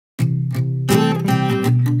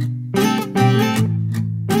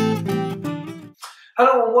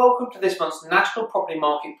welcome to this month's National Property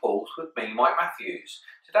Market Pulse with me, Mike Matthews.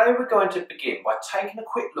 Today we're going to begin by taking a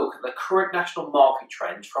quick look at the current national market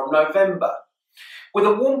trends from November. With a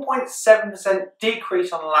 1.7%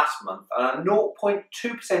 decrease on last month and a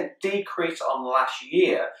 0.2% decrease on last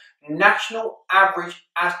year, national average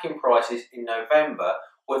asking prices in November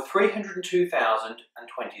were £302,023.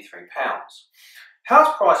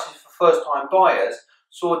 House prices for first-time buyers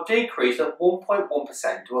saw a decrease of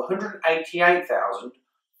 1.1% to £188,571.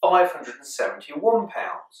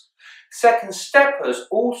 Second steppers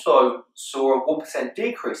also saw a 1%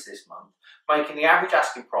 decrease this month, making the average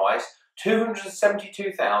asking price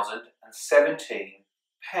 £272,017.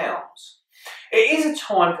 It is a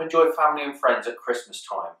time to enjoy family and friends at Christmas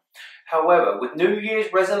time. However, with New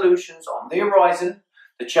Year's resolutions on the horizon,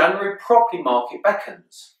 the January property market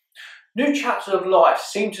beckons. New chapters of life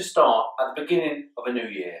seem to start at the beginning of a new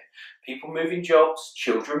year. People moving jobs,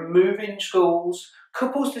 children moving schools,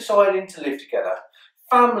 couples deciding to live together,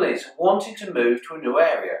 families wanting to move to a new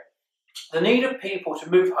area. The need of people to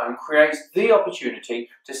move home creates the opportunity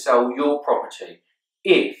to sell your property,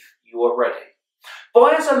 if you are ready.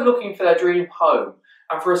 Buyers are looking for their dream home,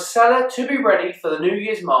 and for a seller to be ready for the New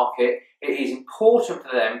Year's market, it is important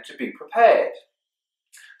for them to be prepared.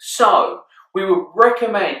 So, we would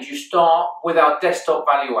recommend you start with our desktop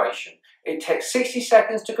valuation. It takes 60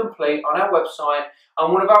 seconds to complete on our website,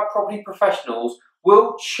 and one of our property professionals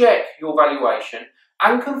will check your valuation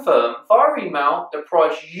and confirm via email the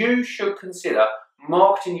price you should consider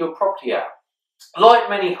marketing your property at. Like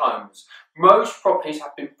many homes, most properties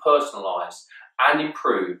have been personalised and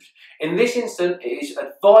improved. In this instance, it is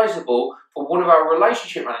advisable for one of our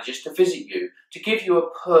relationship managers to visit you to give you a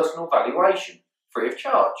personal valuation, free of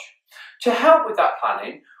charge. To help with that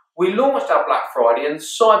planning, we launched our Black Friday and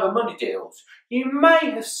Cyber Monday deals. You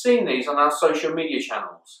may have seen these on our social media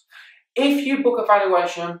channels. If you book a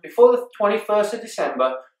valuation before the 21st of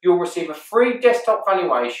December, you'll receive a free desktop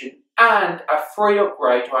valuation and a free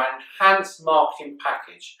upgrade to our enhanced marketing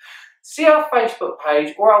package. See our Facebook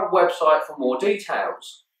page or our website for more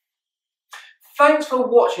details. Thanks for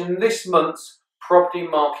watching this month's Property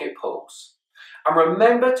Market Pulse. And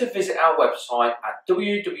remember to visit our website at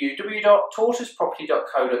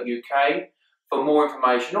www.tortoiseproperty.co.uk for more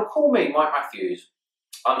information, or call me, Mike Matthews,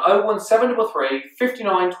 on 01733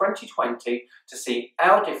 59 2020 to see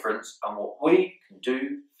our difference and what we can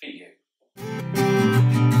do